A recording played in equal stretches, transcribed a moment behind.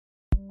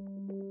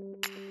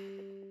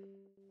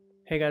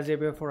Hey guys,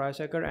 Xavier for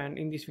iOSHacker, and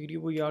in this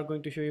video we are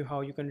going to show you how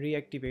you can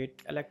reactivate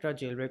Electra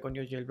Jailbreak on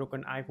your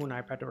jailbroken iPhone,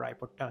 iPad or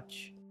iPod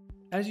Touch.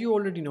 As you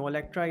already know,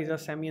 Electra is a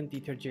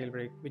semi-untethered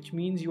jailbreak, which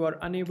means you are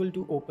unable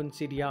to open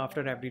Cydia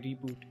after every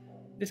reboot.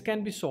 This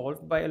can be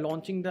solved by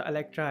launching the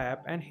Electra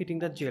app and hitting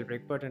the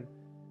jailbreak button.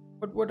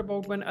 But what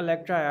about when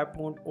Electra app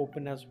won't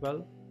open as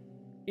well?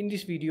 In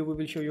this video we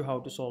will show you how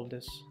to solve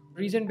this.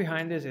 The reason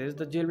behind this is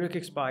the jailbreak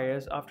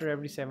expires after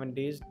every 7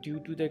 days due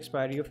to the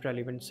expiry of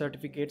relevant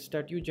certificates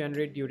that you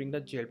generate during the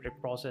jailbreak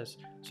process.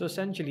 So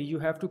essentially you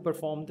have to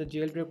perform the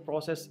jailbreak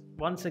process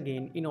once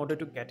again in order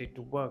to get it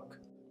to work.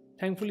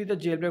 Thankfully the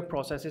jailbreak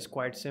process is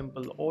quite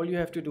simple. All you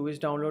have to do is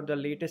download the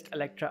latest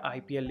Electra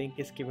IPL link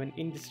is given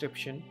in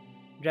description,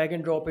 drag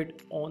and drop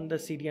it on the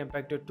Cydia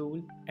Impactor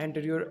tool, enter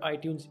your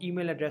iTunes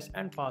email address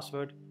and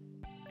password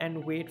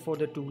and wait for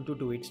the tool to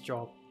do its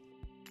job.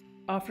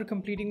 After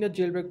completing the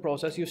jailbreak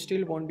process, you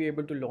still won't be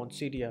able to launch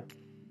Cydia.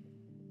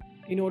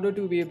 In order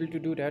to be able to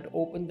do that,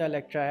 open the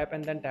Electra app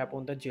and then tap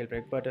on the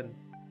jailbreak button.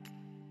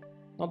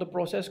 Now the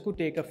process could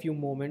take a few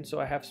moments, so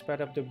I have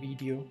sped up the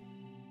video.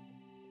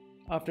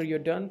 After you're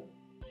done,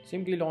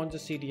 simply launch the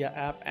Cydia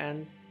app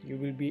and you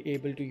will be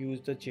able to use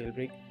the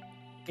jailbreak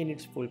in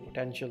its full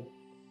potential.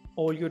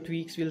 All your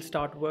tweaks will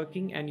start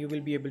working and you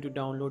will be able to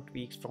download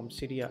tweaks from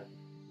Cydia.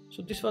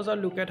 So this was our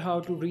look at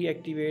how to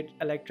reactivate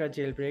Electra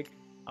Jailbreak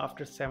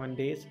after 7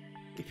 days.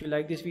 If you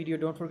like this video,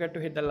 don't forget to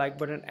hit the like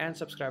button and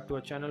subscribe to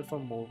our channel for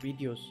more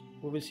videos.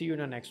 We will see you in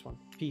the next one.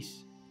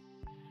 Peace.